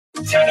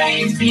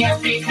Today's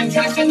BFB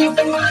contestant of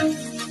the month,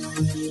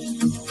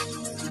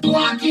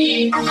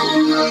 Blocky.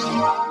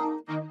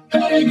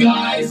 Hey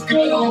guys,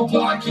 good old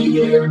Blocky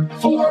here.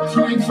 For a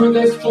prank for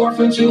this 4th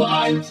of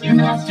July, you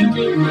have to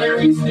be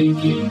very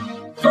sneaky.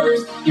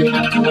 First, you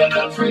have to wake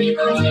up pretty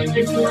early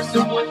before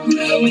someone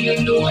really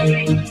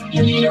annoying.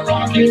 You need a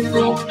rocket,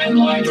 rope, and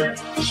lighter.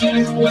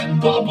 Check when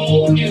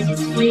Bubble is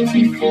asleep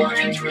before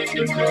entering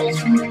the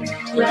girl's room.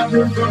 Grab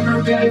her from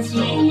her bed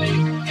slowly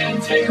and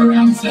take her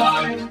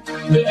outside.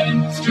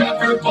 Then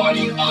strap her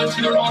body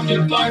onto the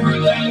rocket by her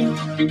leg,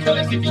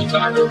 because if you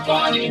tie her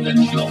body,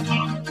 then she'll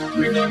pop.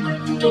 Remember,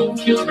 don't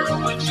kill her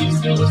when she's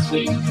still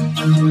asleep.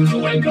 I'm doing the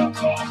wake-up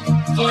call.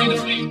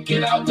 Finally,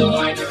 get out the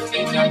lighter,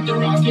 ignite the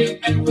rocket,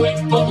 and wake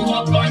Bubble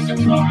up by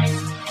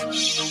surprise.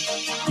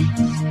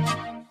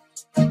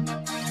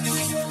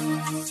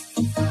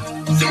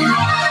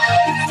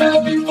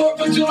 Happy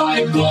 4th of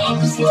July,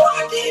 Bubs!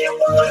 What do you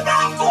want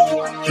that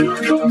for? Here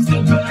comes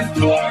the best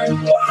part.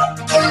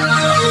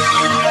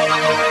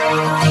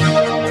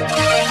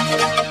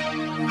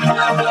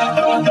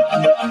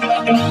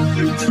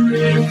 It's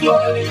pretty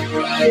funny,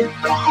 right?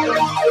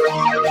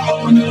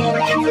 Oh no,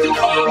 it's the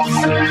Bubs!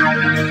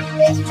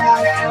 This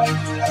program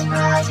is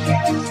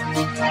monsters.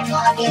 My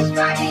Block is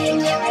running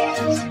into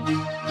it.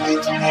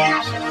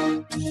 International.